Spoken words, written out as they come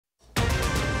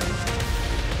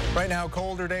Right now,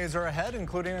 colder days are ahead,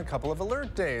 including a couple of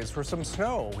alert days for some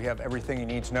snow. We have everything you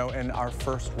need to know in our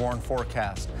first WARN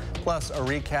forecast, plus a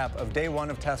recap of day one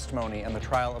of testimony and the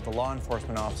trial of the law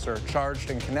enforcement officer charged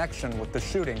in connection with the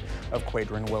shooting of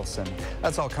Quadrin Wilson.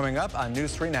 That's all coming up on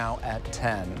News 3 Now at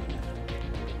 10.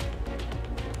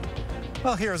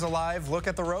 Well, here's a live look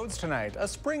at the roads tonight. A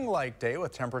spring-like day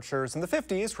with temperatures in the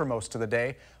 50s for most of the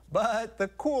day, but the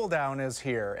cool down is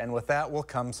here, and with that will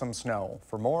come some snow.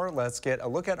 For more, let's get a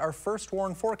look at our first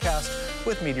WARN forecast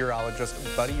with meteorologist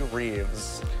Buddy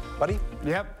Reeves. Buddy?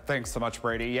 Yep, thanks so much,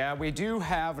 Brady. Yeah, we do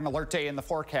have an alert day in the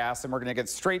forecast, and we're going to get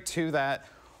straight to that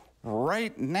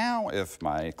right now. If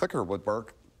my clicker would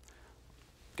work.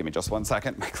 Give me just 1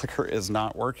 second. My clicker is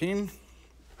not working.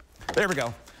 There we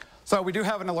go. So we do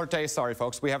have an alert day. Sorry,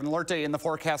 folks. We have an alert day in the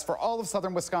forecast for all of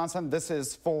southern Wisconsin. This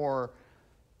is for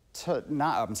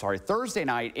Thursday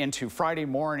night into Friday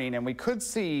morning, and we could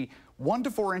see 1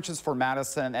 to 4 inches for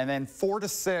Madison and then 4 to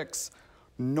 6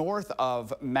 north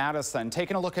of Madison.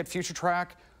 Taking a look at future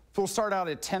track, we'll start out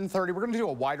at 10:30. We're going to do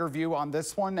a wider view on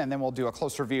this one, and then we'll do a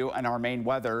closer view on our main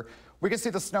weather. We can see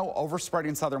the snow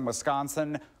overspreading southern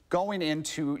Wisconsin. Going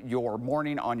into your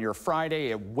morning on your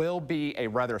Friday, it will be a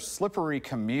rather slippery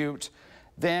commute.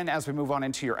 Then as we move on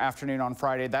into your afternoon on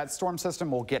Friday, that storm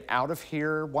system will get out of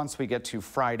here once we get to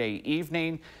Friday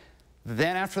evening.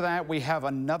 Then after that, we have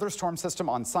another storm system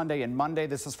on Sunday and Monday.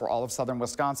 This is for all of southern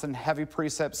Wisconsin. Heavy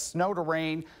precip, snow to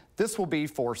rain. This will be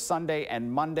for Sunday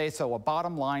and Monday. So a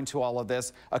bottom line to all of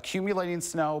this, accumulating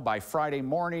snow by Friday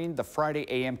morning. The Friday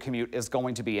AM commute is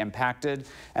going to be impacted.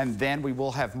 And then we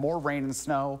will have more rain and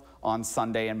snow on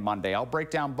Sunday and Monday. I'll break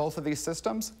down both of these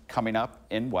systems coming up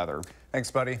in weather.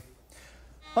 Thanks, buddy.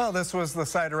 Well, this was the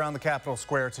sight around the Capitol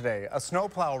Square today. A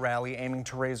snowplow rally aiming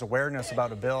to raise awareness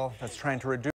about a bill that's trying to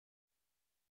reduce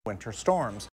winter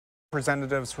storms.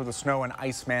 Representatives for the Snow and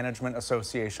Ice Management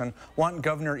Association want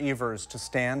Governor Evers to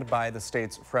stand by the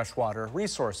state's freshwater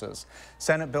resources.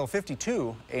 Senate Bill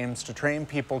 52 aims to train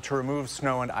people to remove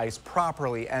snow and ice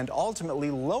properly and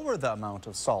ultimately lower the amount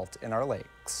of salt in our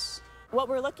lakes. What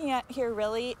we're looking at here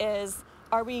really is,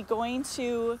 are we going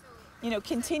to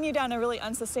continue down a really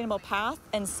unsustainable path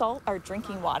and salt our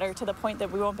drinking water to the point that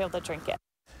we won't be able to drink it?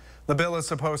 The bill is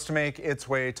supposed to make its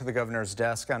way to the governor's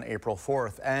desk on April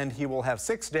 4th, and he will have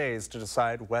 6 days to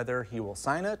decide whether he will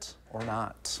sign it or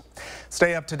not.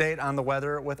 Stay up to date on the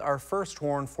weather with our first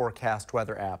WARN Forecast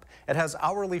weather app. It has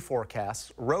hourly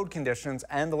forecasts, road conditions,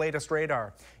 and the latest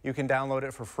radar. You can download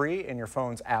it for free in your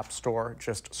phone's app store.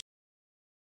 Just search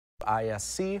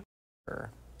ISC.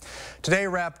 Today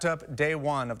wrapped up day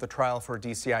one of the trial for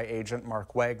DCI agent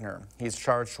Mark Wagner. He's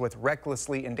charged with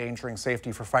recklessly endangering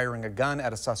safety for firing a gun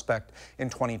at a suspect in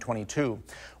 2022.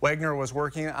 Wagner was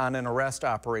working on an arrest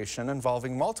operation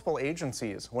involving multiple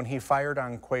agencies when he fired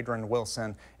on Quadrin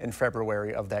Wilson in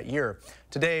February of that year.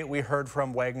 Today we heard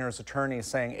from Wagner's attorney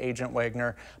saying Agent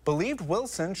Wagner believed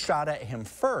Wilson shot at him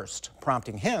first,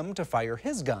 prompting him to fire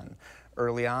his gun.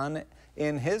 Early on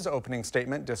in his opening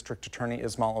statement, District Attorney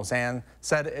Ismail Ozan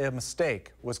said a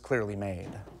mistake was clearly made.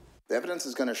 The evidence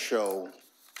is going to show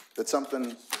that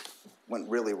something went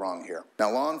really wrong here.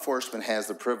 Now, law enforcement has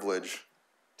the privilege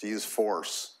to use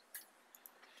force,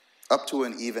 up to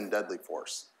and even deadly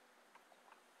force.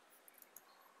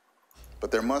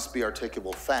 But there must be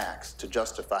articulable facts to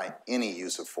justify any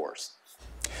use of force.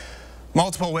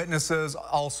 Multiple witnesses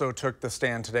also took the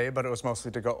stand today, but it was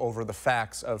mostly to go over the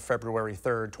facts of February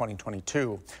 3rd,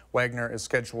 2022. Wagner is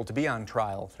scheduled to be on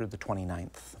trial through the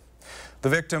 29th. The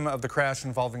victim of the crash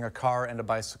involving a car and a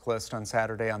bicyclist on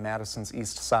Saturday on Madison's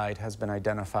east side has been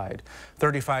identified.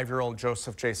 35-year-old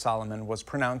Joseph J. Solomon was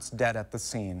pronounced dead at the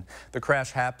scene. The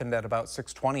crash happened at about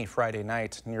 6:20 Friday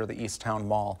night near the East Town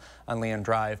Mall on Leon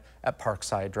Drive at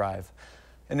Parkside Drive.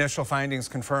 Initial findings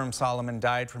confirm Solomon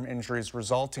died from injuries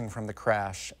resulting from the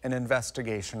crash. An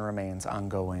investigation remains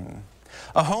ongoing.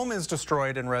 A home is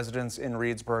destroyed and residents in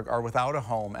Reedsburg are without a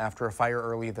home after a fire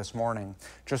early this morning.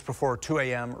 Just before 2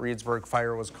 a.m., Reedsburg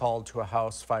Fire was called to a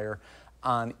house fire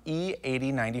on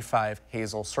E8095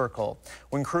 Hazel Circle.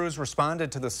 When crews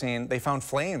responded to the scene, they found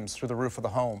flames through the roof of the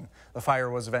home. The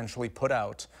fire was eventually put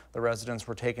out. The residents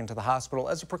were taken to the hospital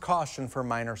as a precaution for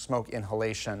minor smoke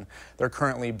inhalation. They're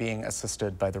currently being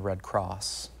assisted by the Red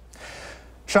Cross.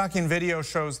 Shocking video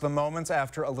shows the moments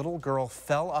after a little girl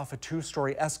fell off a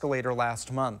 2-story escalator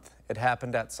last month. It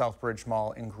happened at Southbridge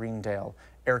Mall in Greendale.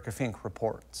 Erica Fink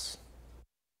reports.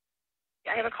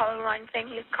 I have a caller line saying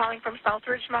he's calling from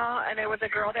Southridge Mall, and there was a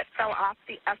girl that fell off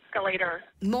the escalator.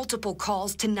 Multiple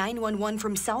calls to 911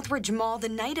 from Southridge Mall the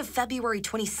night of February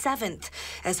 27th,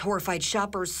 as horrified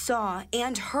shoppers saw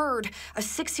and heard a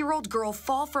 6-year-old girl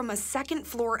fall from a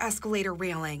second-floor escalator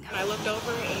railing. I looked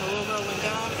over, and the little girl went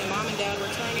down, and Mom and Dad were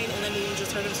turning, and then you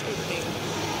just heard him screaming.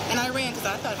 And I ran because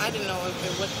I didn't know if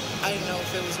it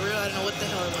was real. I didn't know what the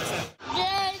hell it was.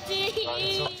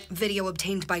 Video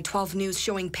obtained by 12 News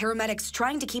showing paramedics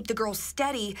trying to keep the girl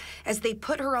steady as they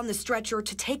put her on the stretcher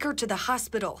to take her to the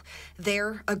hospital.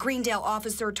 There, a Greendale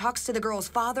officer talks to the girl's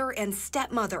father and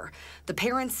stepmother. The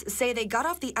parents say they got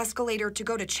off the escalator to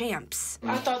go to Champs.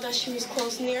 I thought that she was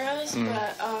close near us,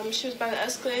 but she was by the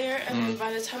escalator, and then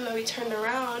by the time that we turned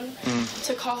around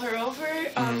to call her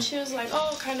over, she was like,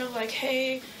 oh, kind of like,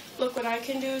 hey, look what I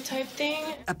can do type thing.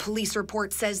 A police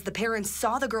report says the parents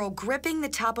saw the girl gripping the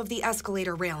top of the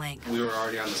escalator railing. We were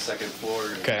already on the second floor,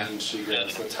 and she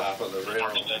grabs the top of the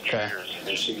rail,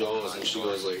 and she goes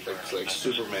like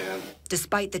Superman.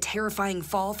 Despite the terrifying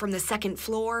fall from the second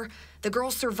floor, the girl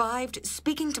survived,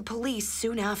 speaking to police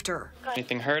soon after.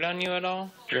 Anything hurt on you at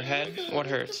all? Your head? What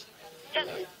hurts?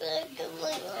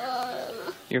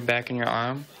 Your back and your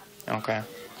arm? Okay.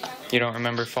 You don't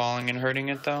remember falling and hurting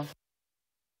it, though?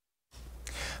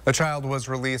 The child was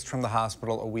released from the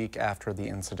hospital a week after the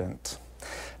incident.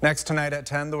 Next tonight at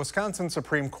 10, the Wisconsin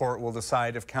Supreme Court will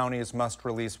decide if counties must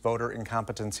release voter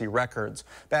incompetency records.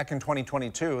 Back in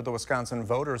 2022, the Wisconsin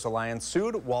Voters Alliance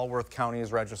sued Walworth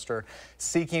County's register,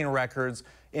 seeking records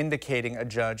indicating a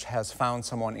judge has found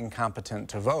someone incompetent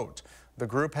to vote. The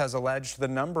group has alleged the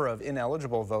number of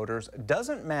ineligible voters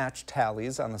doesn't match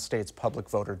tallies on the state's public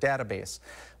voter database.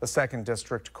 The 2nd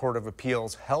District Court of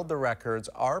Appeals held the records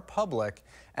are public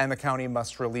and the county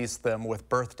must release them with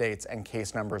birth dates and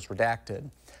case numbers redacted.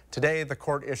 Today, the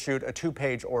court issued a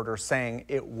 2-page order saying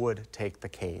it would take the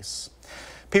case.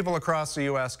 People across the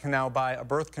U.S. can now buy a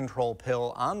birth control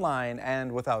pill online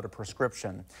and without a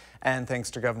prescription. And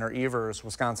thanks to Governor Evers,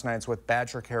 Wisconsinites with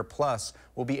Badger Care Plus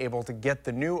will be able to get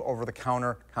the new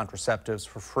over-the-counter contraceptives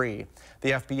for free.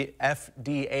 The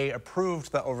FDA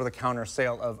approved the over-the-counter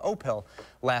sale of Opill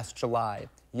last July.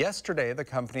 Yesterday, the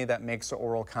company that makes the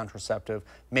oral contraceptive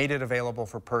made it available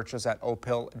for purchase at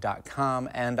opill.com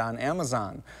and on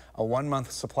Amazon. A 1-month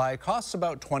supply costs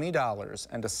about $20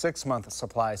 and a 6-month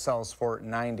supply sells for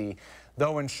 $90,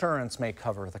 though insurance may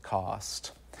cover the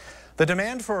cost. The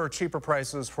demand for cheaper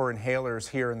prices for inhalers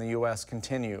here in the U.S.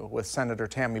 continue, with Senator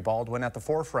Tammy Baldwin at the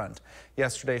forefront.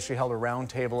 Yesterday, she held a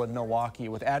roundtable in Milwaukee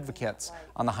with advocates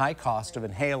on the high cost of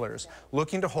inhalers,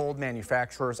 looking to hold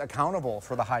manufacturers accountable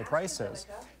for the high prices.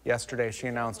 Yesterday, she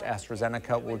announced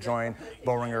AstraZeneca will join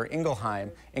Boehringer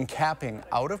Ingelheim in capping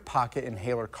out-of-pocket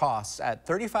inhaler costs at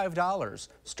 $35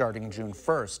 starting June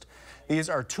 1st. These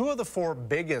are 2 of the 4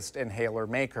 biggest inhaler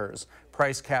makers.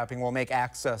 Price capping will make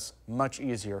access much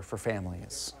easier for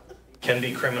families. Can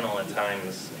be criminal at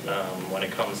times when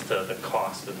it comes to the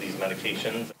cost of these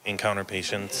medications. Encounter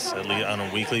patients at least on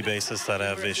a weekly basis that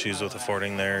have issues with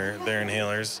affording their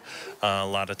inhalers. A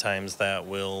lot of times that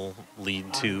will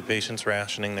lead to patients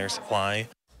rationing their supply.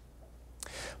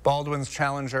 Baldwin's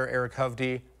challenger, Eric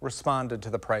Hovde, responded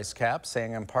to the price cap,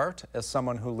 saying in part, as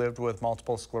someone who lived with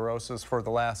multiple sclerosis for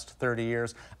the last 30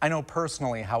 years, I know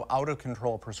personally how out of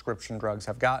control prescription drugs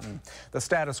have gotten. The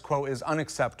status quo is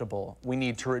unacceptable. We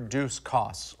need to reduce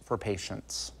costs for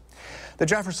patients. The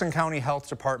Jefferson County Health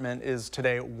Department is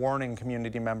today warning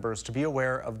community members to be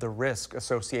aware of the risk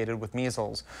associated with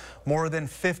measles. More than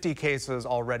 50 cases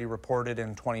already reported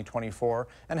in 2024,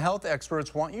 and health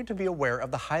experts want you to be aware of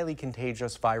the highly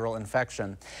contagious viral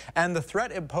infection and the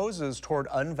threat it poses toward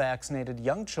unvaccinated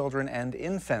young children and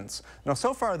infants. Now,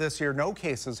 so far this year, no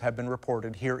cases have been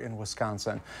reported here in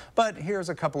Wisconsin, but here's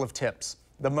a couple of tips.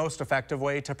 The most effective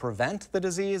way to prevent the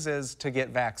disease is to get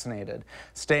vaccinated,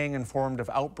 staying informed of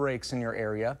outbreaks in your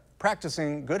area,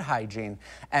 practicing good hygiene,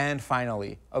 and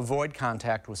finally, avoid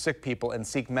contact with sick people and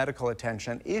seek medical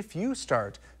attention if you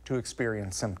start to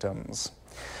experience symptoms.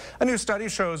 A new study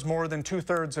shows more than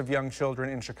 2/3 of young children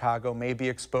in Chicago may be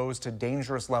exposed to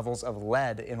dangerous levels of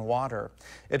lead in water.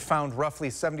 It found roughly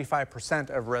 75%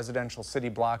 of residential city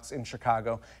blocks in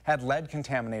Chicago had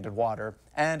lead-contaminated water,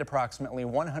 and approximately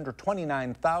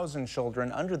 129,000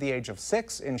 children under the age of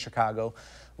 6 in Chicago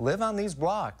live on these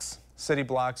blocks. City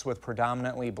blocks with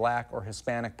predominantly Black or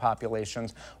Hispanic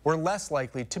populations were less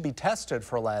likely to be tested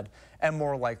for lead and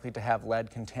more likely to have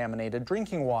lead-contaminated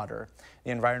drinking water. The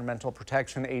Environmental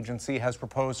Protection Agency has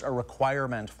proposed a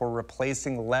requirement for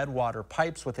replacing lead water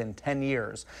pipes within 10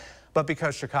 years. But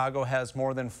because Chicago has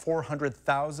more than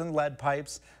 400,000 lead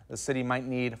pipes, the city might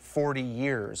need 40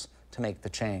 years to make the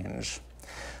change.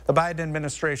 The Biden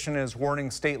administration is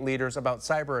warning state leaders about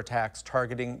cyber attacks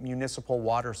targeting municipal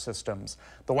water systems.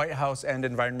 The White House and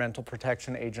Environmental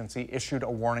Protection Agency issued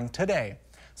a warning today,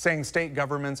 saying state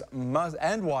governments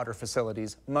and water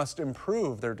facilities must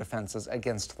improve their defenses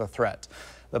against the threat.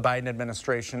 The Biden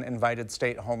administration invited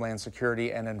state Homeland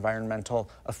Security and environmental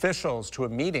officials to a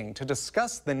meeting to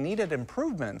discuss the needed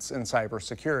improvements in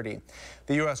cybersecurity.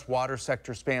 The U.S. water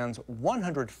sector spans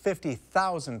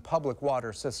 150,000 public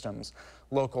water systems.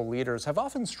 Local leaders have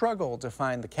often struggled to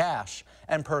find the cash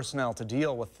and personnel to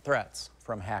deal with threats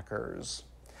from hackers.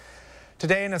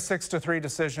 Today, in a 6-3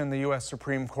 decision, the U.S.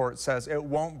 Supreme Court says it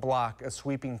won't block a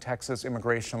sweeping Texas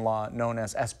immigration law known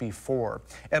as SB 4.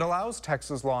 It allows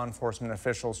Texas law enforcement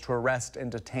officials to arrest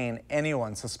and detain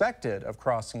anyone suspected of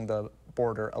crossing the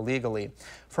border illegally.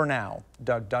 For now,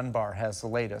 Doug Dunbar has the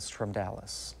latest from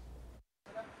Dallas.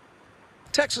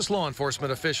 Texas law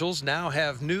enforcement officials now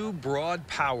have new broad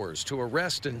powers to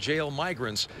arrest and jail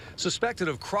migrants suspected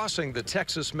of crossing the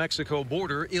Texas-Mexico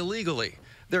border illegally.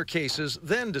 Their cases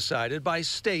then decided by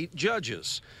state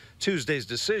judges. Tuesday's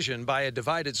decision by a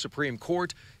divided Supreme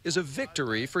Court is a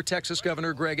victory for Texas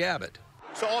Governor Greg Abbott.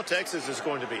 So all Texas is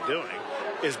going to be doing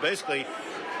is basically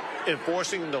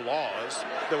enforcing the laws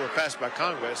that were passed by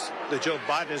Congress that Joe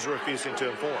Biden is refusing to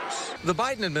enforce. The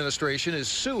Biden administration is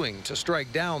suing to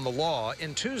strike down the law,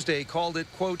 and Tuesday called it,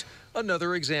 quote,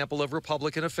 another example of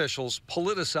Republican officials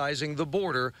politicizing the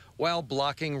border while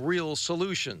blocking real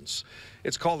solutions.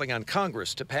 It's calling on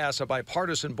Congress to pass a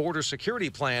bipartisan border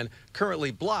security plan currently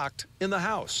blocked in the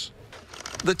House.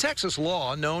 The Texas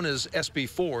law, known as SB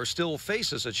 4, still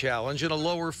faces a challenge in a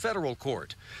lower federal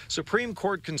court. Supreme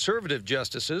Court conservative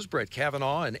justices Brett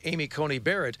Kavanaugh and Amy Coney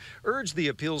Barrett urged the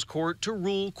appeals court to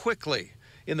rule quickly.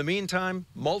 In the meantime,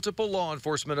 multiple law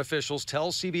enforcement officials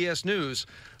tell CBS News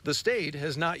the state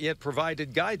has not yet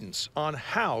provided guidance on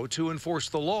how to enforce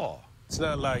the law. It's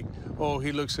not like, oh,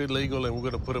 he looks illegal and we're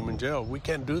going to put him in jail. We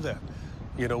can't do that.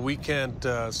 You know, we can't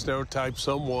stereotype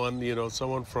someone,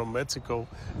 someone from Mexico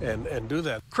and do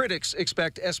that. Critics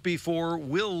expect SB 4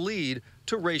 will lead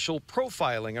to racial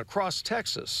profiling across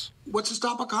Texas. What's to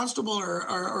stop a constable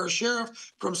or a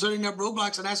sheriff from setting up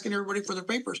roadblocks and asking everybody for their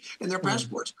papers and their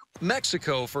passports?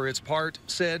 Mexico, for its part,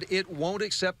 said it won't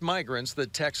accept migrants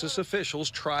that Texas officials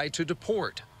try to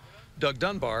deport. Doug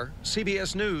Dunbar,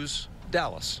 CBS News,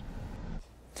 Dallas.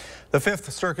 The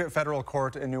Fifth Circuit Federal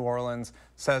Court in New Orleans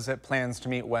says it plans to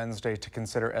meet Wednesday to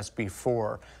consider SB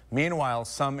 4. Meanwhile,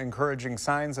 some encouraging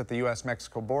signs at the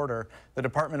U.S.-Mexico border. The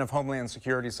Department of Homeland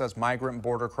Security says migrant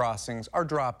border crossings are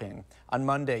dropping. On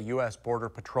Monday, U.S. Border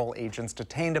Patrol agents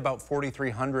detained about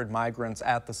 4,300 migrants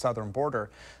at the southern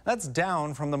border. That's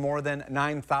down from the more than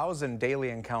 9,000 daily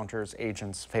encounters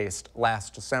agents faced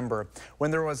last December,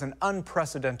 when there was an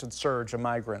unprecedented surge of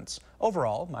migrants.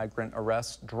 Overall, migrant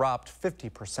arrests dropped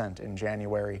 50% in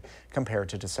January compared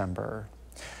to December.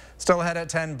 Still ahead at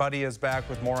 10, Buddy is back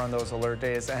with more on those alert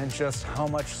days and just how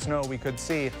much snow we could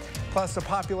see. Plus, a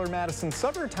popular Madison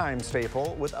summertime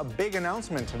staple with a big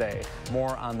announcement today.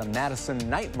 More on the Madison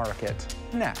night market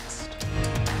next.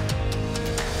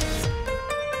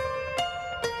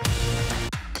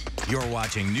 You're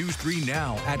watching News 3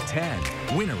 Now at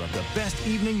 10. Winner of the Best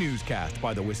Evening Newscast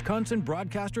by the Wisconsin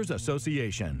Broadcasters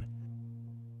Association.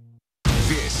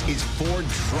 This is Ford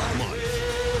Truck Month.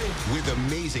 With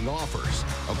amazing offers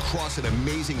across an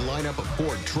amazing lineup of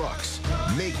Ford trucks.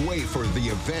 Make way for the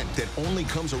event that only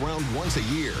comes around once a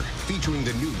year, featuring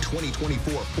the new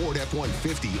 2024 Ford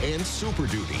F-150 and Super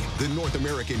Duty, the North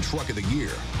American Truck of the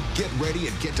Year. Get ready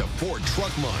and get to Ford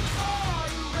Truck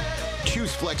Month.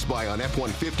 Choose FlexBuy on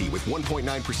F-150 with 1.9%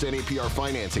 APR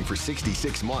financing for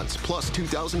 66 months, plus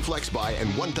 $2,000 FlexBuy and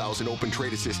 $1,000 open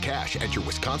trade assist cash at your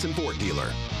Wisconsin Ford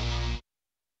dealer.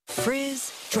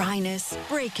 Frizz, dryness,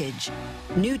 breakage.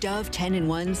 New Dove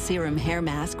 10-in-1 Serum Hair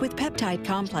Mask with Peptide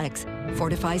Complex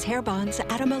fortifies hair bonds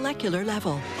at a molecular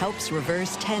level. Helps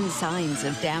reverse 10 signs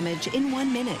of damage in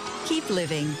 1 minute. Keep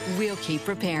living. We'll keep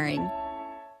repairing.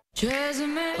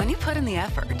 When you put in the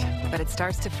effort, but it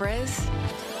starts to frizz,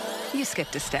 you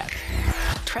skipped a step.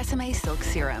 Tresemme Silk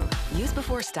Serum. Use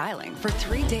before styling for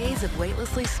 3 days of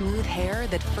weightlessly smooth hair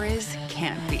that frizz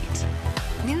can't beat.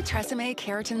 New Tresemme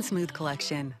Keratin Smooth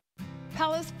Collection.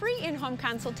 Pella's free in-home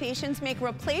consultations make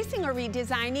replacing or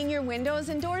redesigning your windows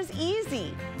and doors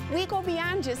easy. We go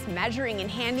beyond just measuring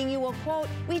and handing you a quote.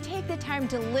 We take the time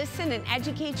to listen and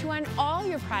educate you on all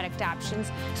your product options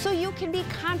so you can be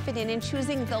confident in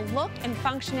choosing the look and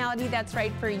functionality that's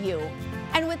right for you.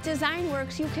 And with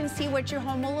DesignWorks, you can see what your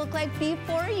home will look like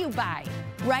before you buy.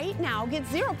 Right now, get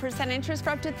 0% interest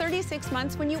for up to 36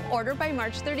 months when you order by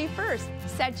March 31st.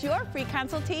 Set your free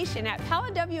consultation at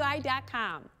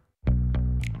PellaWI.com.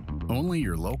 Only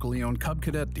your locally owned Cub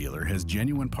Cadet dealer has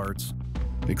genuine parts,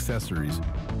 accessories,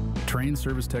 trained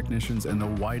service technicians, and the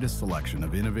widest selection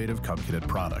of innovative Cub Cadet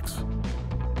products.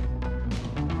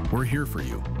 We're here for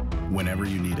you whenever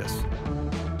you need us,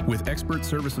 with expert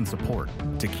service and support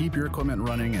to keep your equipment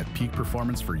running at peak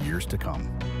performance for years to come.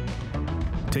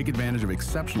 Take advantage of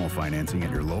exceptional financing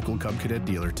at your local Cub Cadet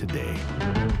dealer today.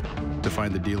 To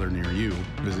find the dealer near you,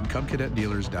 visit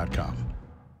CubCadetDealers.com.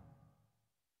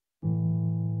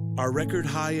 Are record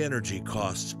high energy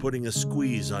costs putting a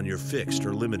squeeze on your fixed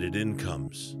or limited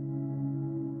incomes?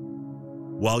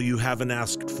 While you haven't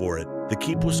asked for it, the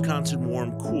Keep Wisconsin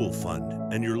Warm Cool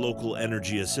Fund and your local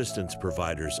energy assistance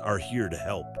providers are here to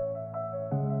help.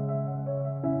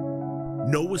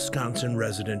 No Wisconsin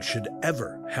resident should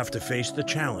ever have to face the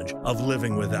challenge of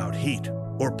living without heat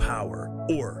or power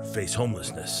or face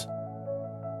homelessness.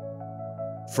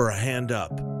 For a hand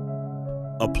up,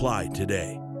 apply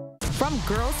today. From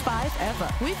Girls 5 Ever,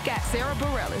 we've got Sarah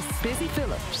Bareilles, Busy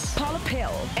Phillips, Paula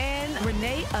Pell, and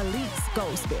Renee Elise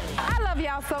Goldsberry. I love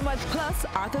y'all so much. Plus,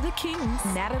 Arthur the Kings,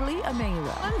 Natalie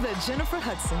Emanuel, on the Jennifer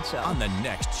Hudson Show. On the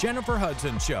next Jennifer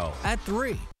Hudson Show at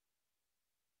 3.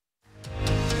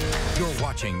 You're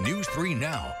watching News 3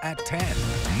 Now at 10.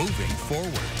 Moving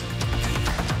forward.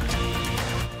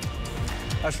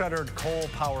 A shuttered coal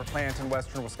power plant in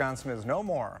western Wisconsin is no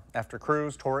more after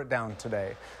crews tore it down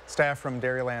today. Staff from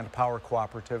Dairyland Power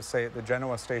Cooperative say the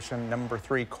Genoa Station No.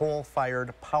 3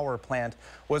 coal-fired power plant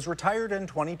was retired in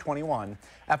 2021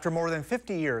 after more than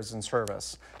 50 years in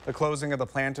service. The closing of the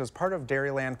plant is part of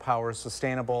Dairyland Power's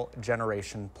Sustainable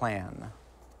Generation Plan.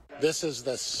 This is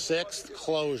the 6th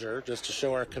closure, just to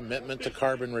show our commitment to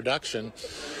carbon reduction.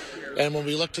 And when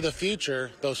we look to the future,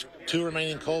 those 2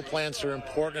 remaining coal plants are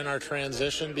important in our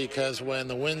transition because when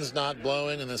the wind's not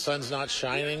blowing and the sun's not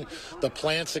shining, the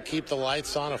plants that keep the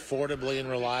lights on affordably and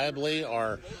reliably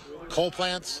are coal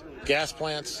plants, gas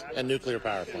plants, and nuclear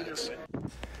power plants.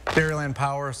 Dairyland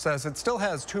Power says it still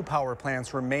has 2 power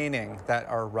plants remaining that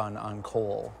are run on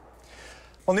coal.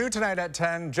 Well, new tonight at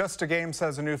 10, Just a Game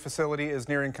says a new facility is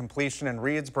nearing completion in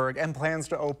Reedsburg and plans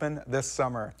to open this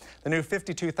summer. The new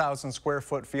 52,000 square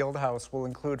foot field house will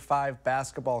include 5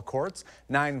 basketball courts,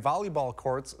 9 volleyball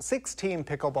courts, 16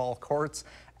 pickleball courts,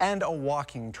 and a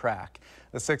walking track.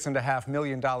 The $6.5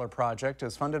 million project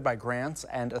is funded by grants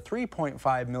and a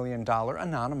 $3.5 million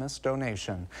anonymous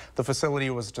donation. The facility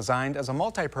was designed as a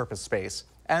multi-purpose space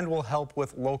and will help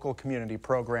with local community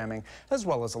programming, as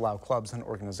well as allow clubs and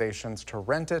organizations to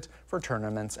rent it for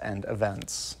tournaments and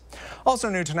events. Also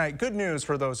new tonight, good news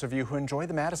for those of you who enjoy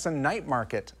the Madison Night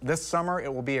Market. This summer,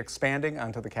 it will be expanding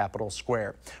onto the Capitol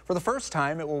Square. For the first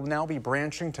time, it will now be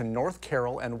branching to North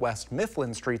Carroll and West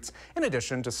Mifflin streets, in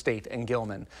addition to State and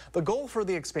Gilman. The goal for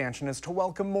the expansion is to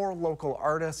welcome more local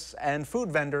artists and food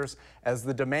vendors as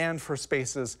the demand for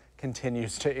spaces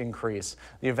continues to increase.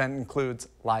 The event includes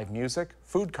live music,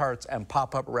 food carts, and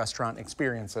pop-up restaurant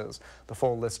experiences. The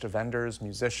full list of vendors,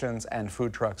 musicians, and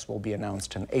food trucks will be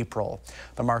announced in April.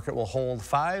 The market will hold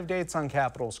 5 dates on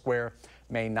Capitol Square: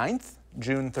 May 9th,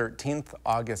 June 13th,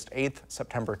 August 8th,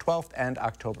 September 12th, and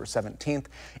October 17th.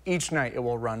 Each night it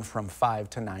will run from 5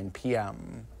 to 9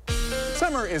 p.m.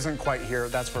 Summer isn't quite here.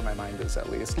 That's where my mind is, at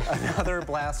least. Another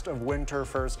blast of winter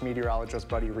first. Meteorologist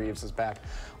Buddy Reeves is back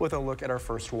with a look at our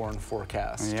first warn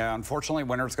forecast. Yeah, unfortunately,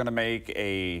 winter's going to make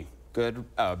a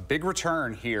big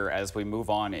return here as we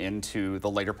move on into the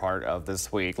later part of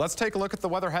this week. Let's take a look at the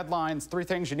weather headlines. 3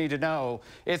 things you need to know.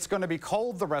 It's going to be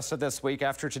cold the rest of this week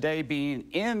after today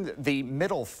being in the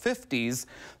middle 50s.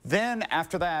 Then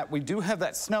after that, we do have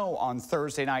that snow on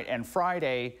Thursday night and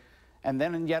Friday. And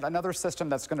then yet another system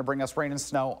that's going to bring us rain and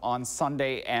snow on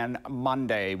Sunday and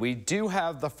Monday. We do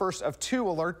have the first of 2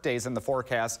 alert days in the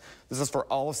forecast. This is for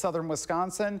all of southern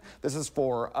Wisconsin. This is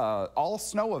for all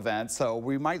snow events. So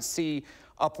we might see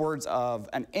upwards of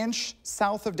an inch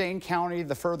south of Dane County.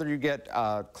 The further you get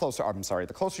the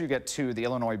closer you get to the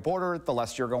Illinois border, the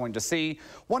less you're going to see.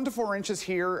 1 to 4 inches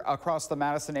here across the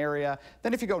Madison area.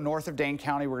 Then if you go north of Dane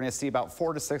County, we're going to see about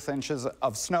 4 to 6 inches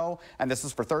of snow, and this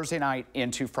is for Thursday night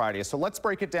into Friday. So let's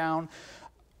break it down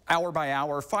hour by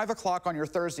hour. 5 o'clock on your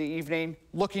Thursday evening,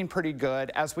 looking pretty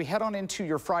good. As we head on into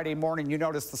your Friday morning, you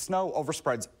notice the snow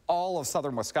overspreads all of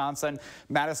southern Wisconsin.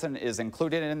 Madison is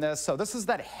included in this. So this is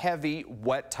that heavy,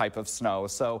 wet type of snow.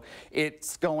 So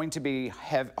it's going to be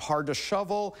hard to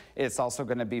shovel. It's also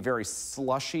going to be very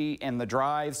slushy in the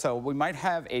drive. So we might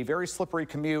have a very slippery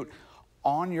commute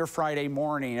on your Friday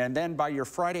morning, and then by your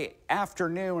Friday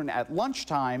afternoon at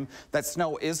lunchtime, that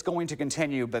snow is going to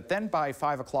continue, but then by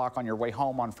 5 o'clock on your way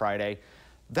home on Friday,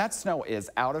 that snow is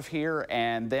out of here,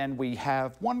 and then we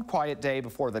have one quiet day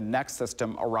before the next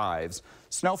system arrives.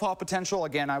 Snowfall potential,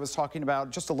 again, I was talking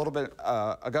about just a little bit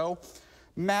ago.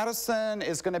 Madison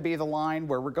is going to be the line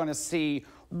where we're going to see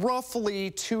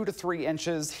roughly 2 to 3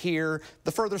 inches here.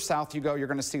 The further south you go, you're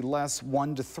going to see less,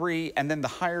 1 to 3, and then the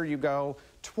higher you go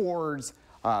towards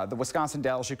the Wisconsin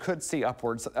Dells, you could see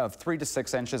upwards of 3 to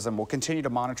 6 inches, and we'll continue to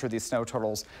monitor these snow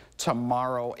totals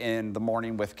tomorrow in the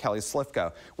morning with Kelly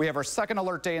Slifka. We have our second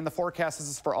alert day in the forecast. This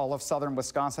is for all of southern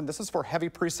Wisconsin. This is for heavy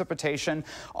precipitation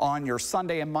on your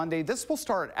Sunday and Monday. This will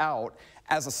start out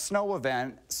as a snow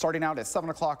event starting out at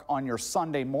 7 o'clock on your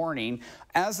Sunday morning.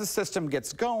 As the system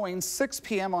gets going, 6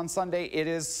 p.m. on Sunday, it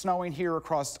is snowing here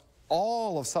across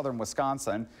all of southern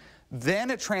Wisconsin.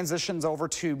 Then it transitions over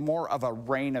to more of a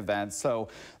rain event. So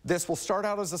this will start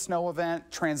out as a snow event,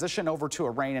 transition over to a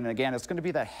rain, and again, it's going to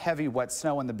be that heavy, wet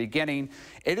snow in the beginning.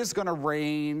 It is going to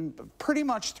rain pretty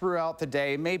much throughout the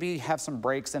day, maybe have some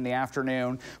breaks in the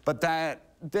afternoon, but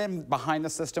then behind the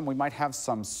system, we might have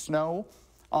some snow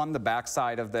on the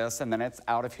backside of this, and then it's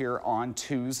out of here on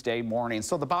Tuesday morning.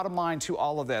 So the bottom line to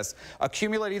all of this,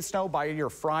 accumulating snow by your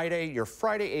Friday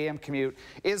AM commute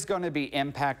is going to be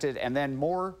impacted, and then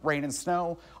more rain and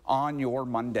snow on your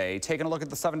Monday. Taking a look at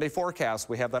the 7-day forecast,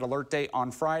 we have that alert day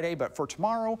on Friday, but for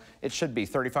tomorrow, it should be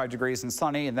 35 degrees and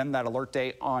sunny, and then that alert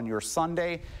day on your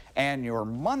Sunday and your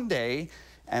Monday,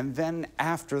 and then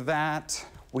after that,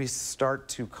 we start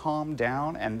to calm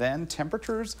down, and then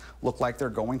temperatures look like they're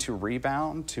going to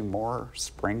rebound to more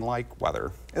spring-like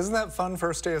weather. Isn't that fun,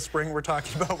 first day of spring, we're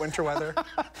talking about winter weather?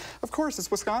 Of course,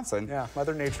 it's Wisconsin. Yeah,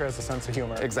 Mother Nature has a sense of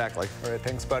humor. Exactly. All right,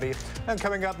 thanks, buddy. And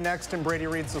coming up next in Brady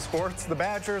Reads the Sports, the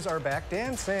Badgers are back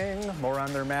dancing. More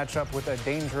on their matchup with a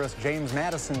dangerous James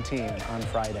Madison team on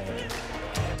Friday.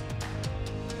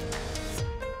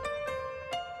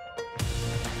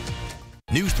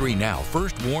 News 3 Now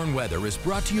First Warn Weather is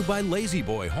brought to you by Lazy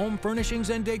Boy Home Furnishings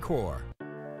and Decor.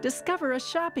 Discover a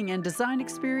shopping and design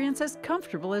experience as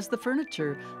comfortable as the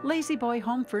furniture. Lazy Boy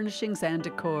Home Furnishings and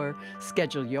Decor.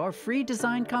 Schedule your free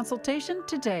design consultation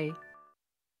today.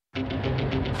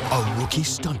 A rookie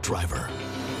stunt driver.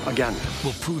 Again.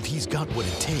 Will prove he's got what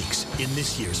it takes in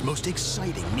this year's most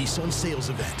exciting Nissan sales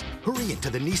event. Hurry into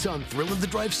the Nissan Thrill of the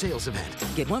Drive sales event.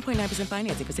 Get 1.9%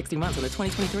 financing for 60 months on the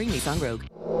 2023 Nissan Rogue.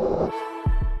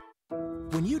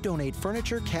 When you donate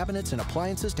furniture, cabinets, and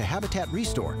appliances to Habitat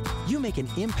Restore, you make an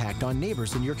impact on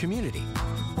neighbors in your community.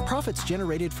 Profits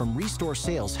generated from Restore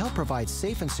sales help provide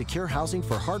safe and secure housing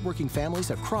for hardworking families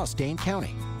across Dane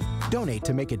County. Donate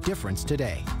to make a difference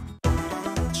today.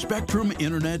 Spectrum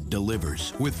Internet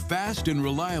delivers with fast and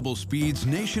reliable speeds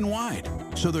nationwide,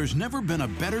 so there's never been a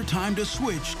better time to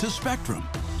switch to Spectrum.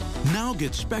 Now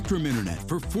get Spectrum Internet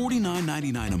for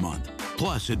 $49.99 a month,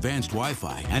 plus advanced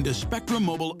Wi-Fi and a Spectrum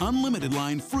Mobile Unlimited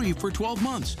line free for 12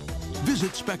 months.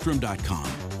 Visit Spectrum.com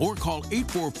or call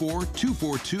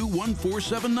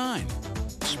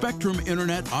 844-242-1479. Spectrum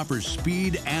Internet offers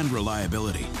speed and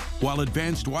reliability, while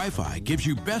advanced Wi-Fi gives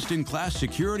you best-in-class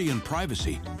security and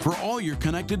privacy for all your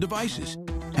connected devices.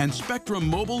 And Spectrum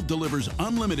Mobile delivers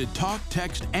unlimited talk,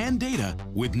 text, and data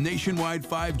with nationwide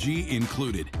 5G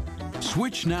included.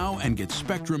 Switch now and get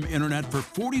Spectrum Internet for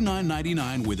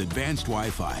 $49.99 with advanced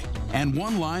Wi-Fi and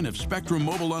one line of Spectrum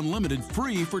Mobile Unlimited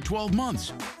free for 12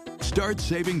 months. Start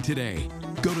saving today.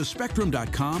 Go to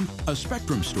Spectrum.com, a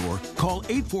Spectrum store, call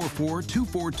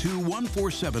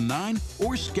 844-242-1479,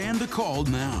 or scan to call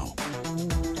now.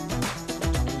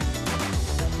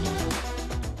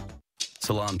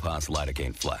 Salonpas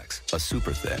Lidocaine Flex, a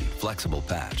super thin, flexible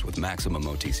patch with maximum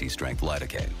OTC strength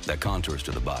lidocaine that contours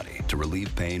to the body to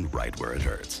relieve pain right where it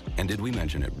hurts. And did we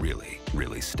mention it really,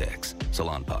 really sticks?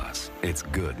 Salonpas, it's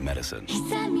good medicine.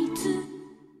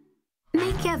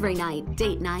 Make every night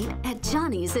date night at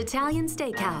Johnny's Italian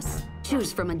Steakhouse.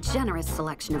 Choose from a generous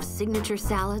selection of signature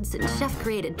salads and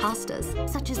chef-created pastas,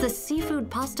 such as the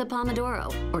seafood pasta pomodoro,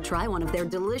 or try one of their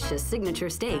delicious signature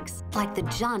steaks, like the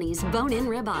Johnny's bone-in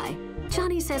ribeye.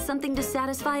 Johnny's has something to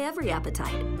satisfy every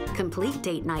appetite. Complete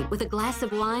date night with a glass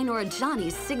of wine or a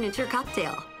Johnny's signature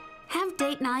cocktail. Have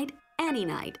date night any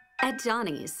night at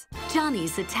Johnny's.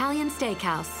 Johnny's Italian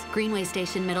Steakhouse, Greenway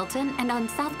Station, Middleton, and on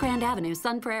South Grand Avenue,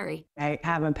 Sun Prairie. I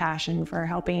have a passion for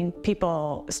helping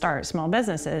people start small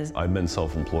businesses. I've been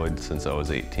self-employed since I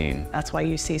was 18. That's why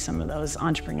you see some of those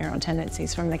entrepreneurial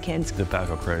tendencies from the kids. The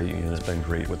PACO Credit Union has been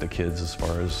great with the kids as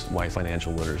far as why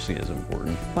financial literacy is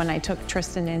important. When I took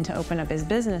Tristan in to open up his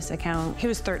business account, he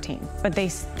was 13, but they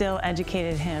still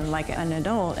educated him like an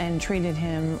adult and treated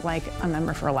him like a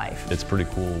member for life. It's pretty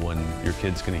cool when your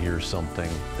kid's going to hear something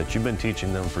that you've been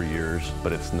teaching them for years,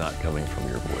 but it's not coming from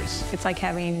your voice. It's like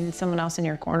having someone else in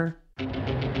your corner.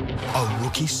 A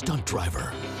rookie stunt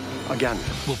driver. Again.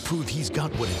 Will prove he's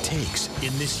got what it takes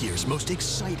in this year's most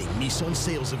exciting Nissan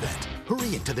sales event.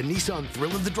 Hurry into the Nissan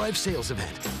Thrill of the Drive sales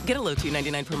event. Get a low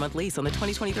 $299 per month lease on the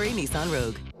 2023 Nissan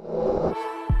Rogue.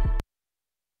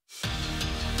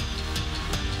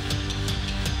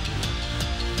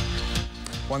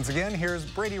 Once again, here's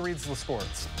Brady Reads the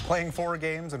Sports. Playing 4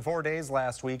 games in 4 days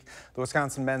last week, the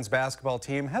Wisconsin men's basketball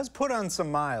team has put on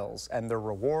some miles, and their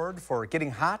reward for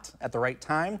getting hot at the right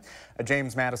time, a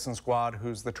James Madison squad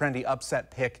who's the trendy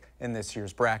upset pick in this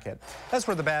year's bracket. As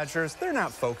for the Badgers, they're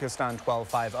not focused on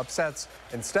 12-5 upsets.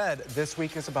 Instead, this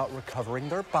week is about recovering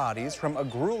their bodies from a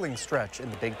grueling stretch in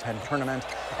the Big Ten tournament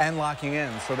and locking in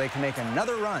so they can make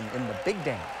another run in the big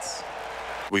dance.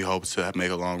 We hope to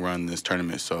make a long run in this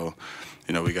tournament, so,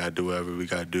 you know, we got to do whatever we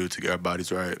got to do to get our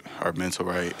bodies right, our mental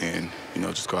right, and, you know,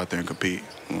 just go out there and compete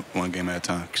one game at a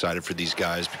time. Excited for these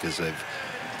guys because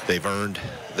they've earned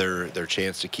their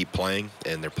chance to keep playing,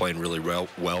 and they're playing really well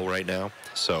right now.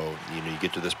 So, you know, you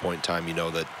get to this point in time, you know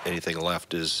that anybody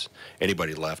left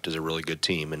is a really good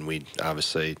team, and we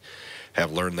obviously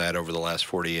have learned that over the last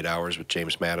 48 hours with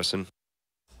James Madison.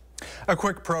 A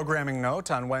quick programming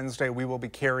note, on Wednesday we will be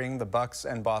carrying the Bucks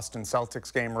and Boston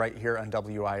Celtics game right here on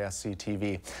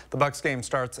WISC-TV. The Bucks game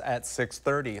starts at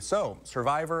 6:30, so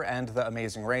Survivor and The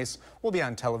Amazing Race will be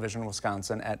on Television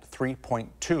Wisconsin at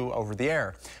 3.2 over the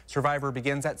air. Survivor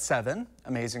begins at 7,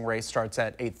 Amazing Race starts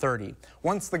at 8:30.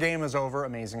 Once the game is over,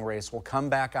 Amazing Race will come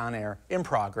back on air in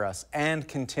progress and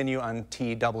continue on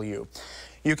TW.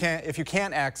 If you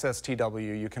can't access TW,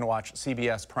 you can watch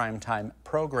CBS primetime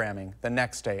programming the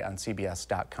next day on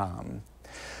CBS.com.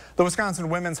 The Wisconsin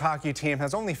women's hockey team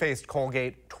has only faced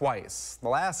Colgate twice. The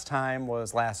last time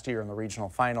was last year in the regional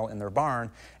final in their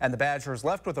barn, and the Badgers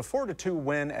left with a 4-2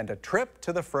 win and a trip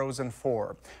to the Frozen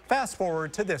Four. Fast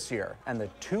forward to this year, and the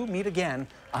two meet again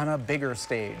on a bigger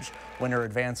stage. Winner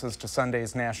advances to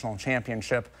Sunday's national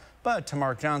championship. But to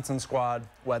Mark Johnson's squad,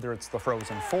 whether it's the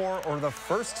Frozen Four or the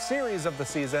first series of the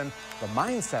season, the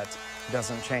mindset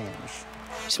doesn't change.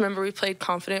 Just remember, we played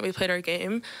confident, we played our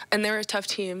game, and they were a tough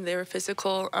team. They were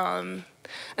physical, and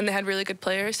they had really good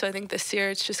players, so I think this year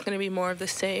it's just going to be more of the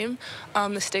same.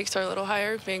 The stakes are a little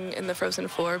higher being in the Frozen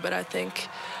Four, but I think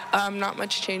not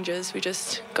much changes. We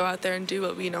just go out there and do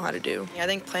what we know how to do. I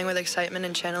think playing with excitement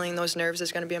and channeling those nerves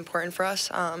is going to be important for us.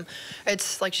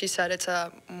 It's like she said, it's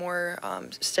a more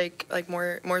stake, like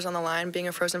more's on the line being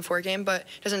a Frozen Four game, but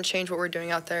it doesn't change what we're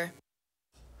doing out there.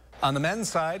 On the men's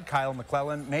side, Kyle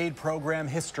McClellan made program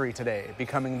history today,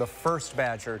 becoming the first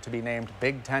Badger to be named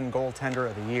Big Ten Goaltender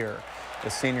of the Year.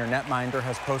 The senior netminder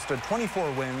has posted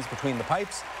 24 wins between the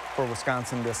pipes for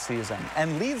Wisconsin this season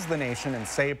and leads the nation in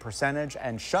save percentage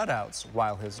and shutouts,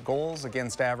 while his goals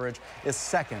against average is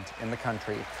second in the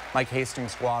country. Mike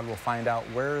Hastings' squad will find out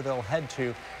where they'll head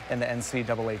to in the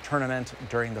NCAA tournament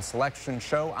during the selection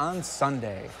show on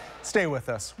Sunday. Stay with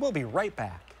us. We'll be right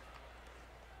back.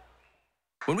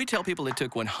 When we tell people it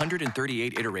took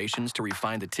 138 iterations to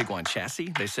refine the Tiguan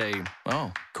chassis, they say,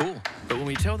 oh, cool. But when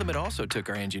we tell them it also took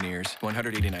our engineers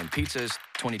 189 pizzas,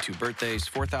 22 birthdays,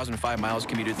 4,005 miles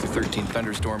commuted through 13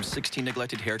 thunderstorms, 16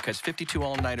 neglected haircuts, 52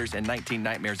 all-nighters, and 19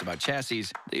 nightmares about chassis,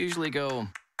 they usually go,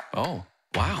 oh,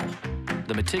 wow.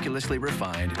 The meticulously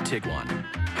refined Tiguan.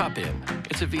 Hop in.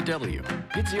 It's a VW.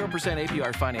 Get 0%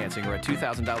 APR financing or a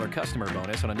 $2,000 customer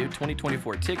bonus on a new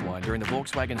 2024 Tiguan during the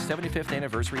Volkswagen 75th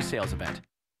anniversary sales event.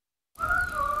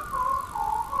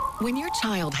 When your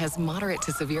child has moderate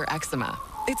to severe eczema,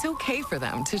 it's okay for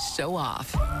them to show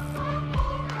off.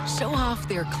 Show off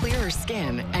their clearer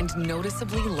skin and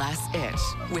noticeably less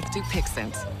itch with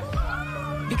Dupixent.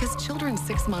 Because children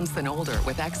 6 months and older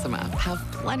with eczema have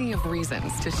plenty of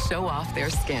reasons to show off their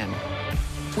skin.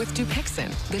 With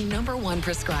Dupixent, the #1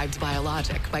 prescribed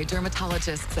biologic by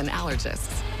dermatologists and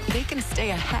allergists, they can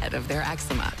stay ahead of their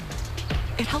eczema.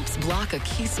 It helps block a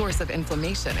key source of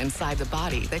inflammation inside the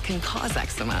body that can cause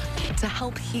eczema to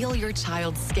help heal your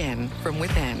child's skin from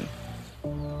within.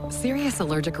 Serious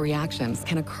allergic reactions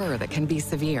can occur that can be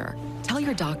severe. Tell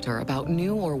your doctor about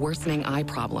new or worsening eye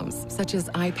problems, such as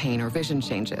eye pain or vision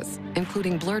changes,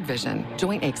 including blurred vision,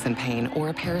 joint aches and pain, or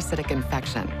a parasitic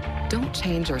infection. Don't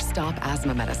change or stop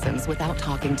asthma medicines without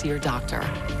talking to your doctor.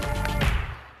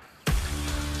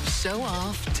 Show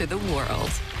off to the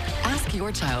world. Ask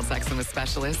your child's eczema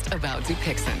specialist about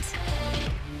Dupixent.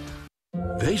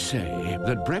 They say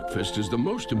that breakfast is the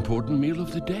most important meal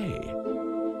of the day.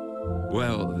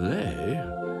 Well, they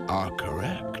are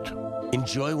correct.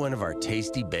 Enjoy one of our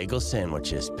tasty bagel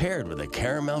sandwiches paired with a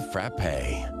caramel frappe.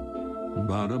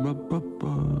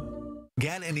 Ba-da-ba-ba-ba.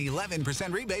 Get an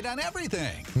 11% rebate on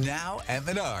everything now at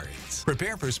Menards.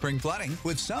 Prepare for spring flooding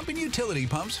with sump and utility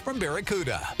pumps from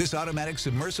Barracuda. This automatic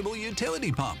submersible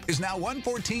utility pump is now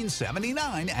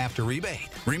 $114.79 after rebate.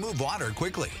 Remove water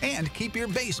quickly and keep your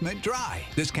basement dry.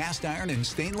 This cast iron and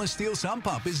stainless steel sump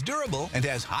pump is durable and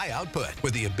has high output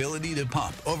with the ability to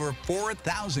pump over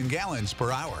 4,000 gallons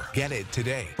per hour. Get it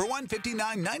today for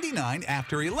 $159.99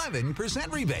 after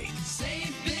 11% rebate.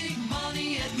 Save big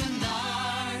money at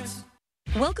Menards.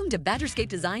 Welcome to Badgerscape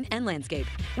Design and Landscape.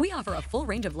 We offer a full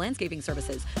range of landscaping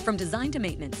services, from design to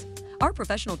maintenance. Our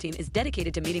professional team is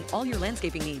dedicated to meeting all your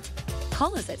landscaping needs.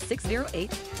 Call us at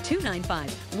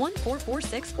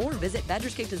 608-295-1446 or visit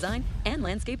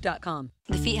badgerscapedesignandlandscape.com.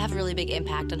 The feet have a really big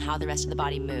impact on how the rest of the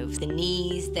body moves. The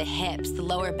knees, the hips, the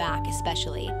lower back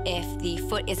especially. If the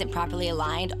foot isn't properly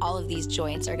aligned, all of these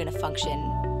joints are going to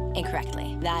function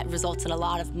incorrectly. That results in a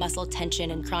lot of muscle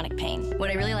tension and chronic pain. What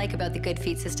I really like about the Good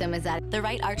Feet system is that The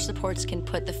right arch supports can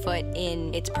put the foot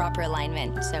in its proper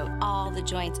alignment, so all the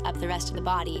joints up the rest of the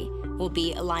body will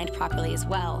be aligned properly as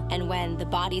well. And when the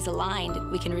body's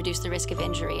aligned, we can reduce the risk of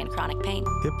injury and chronic pain.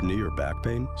 Hip, knee, or back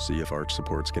pain? See if Arch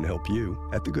Supports can help you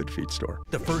at the Good Feet store.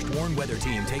 The first warm weather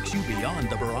team takes you beyond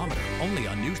the barometer, only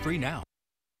on News 3 Now.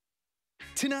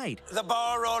 Tonight. The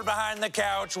ball rolled behind the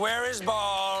couch. Where is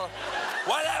Ball?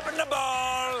 What happened to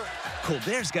Ball?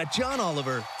 Colbert's got John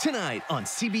Oliver tonight on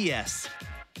CBS.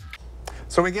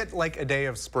 So we get like a day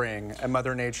of spring, and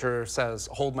Mother Nature says,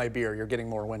 hold my beer, you're getting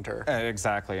more winter.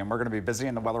 Exactly, and we're going to be busy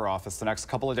in the weather office the next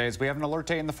couple of days. We have an alert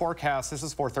day in the forecast. This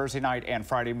is for Thursday night and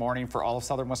Friday morning for all of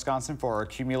southern Wisconsin for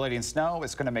accumulating snow.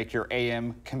 It's going to make your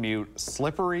AM commute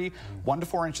slippery. 1 to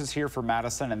 4 inches here for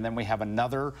Madison, and then we have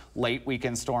another late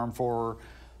weekend storm for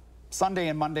Sunday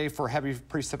and Monday for heavy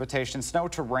precipitation, snow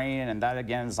to rain, and that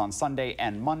again is on Sunday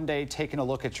and Monday. Taking a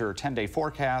look at your 10-day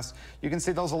forecast, you can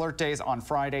see those alert days on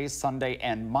Friday, Sunday,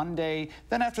 and Monday.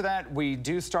 Then after that, we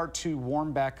do start to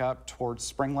warm back up towards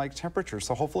spring-like temperatures,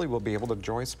 so hopefully we'll be able to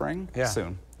enjoy spring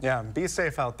soon. Yeah, be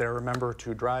safe out there. Remember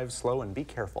to drive slow and be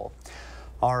careful.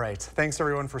 All right, thanks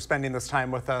everyone for spending this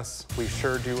time with us. We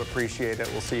sure do appreciate it.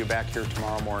 We'll see you back here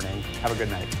tomorrow morning. Have a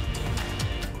good night.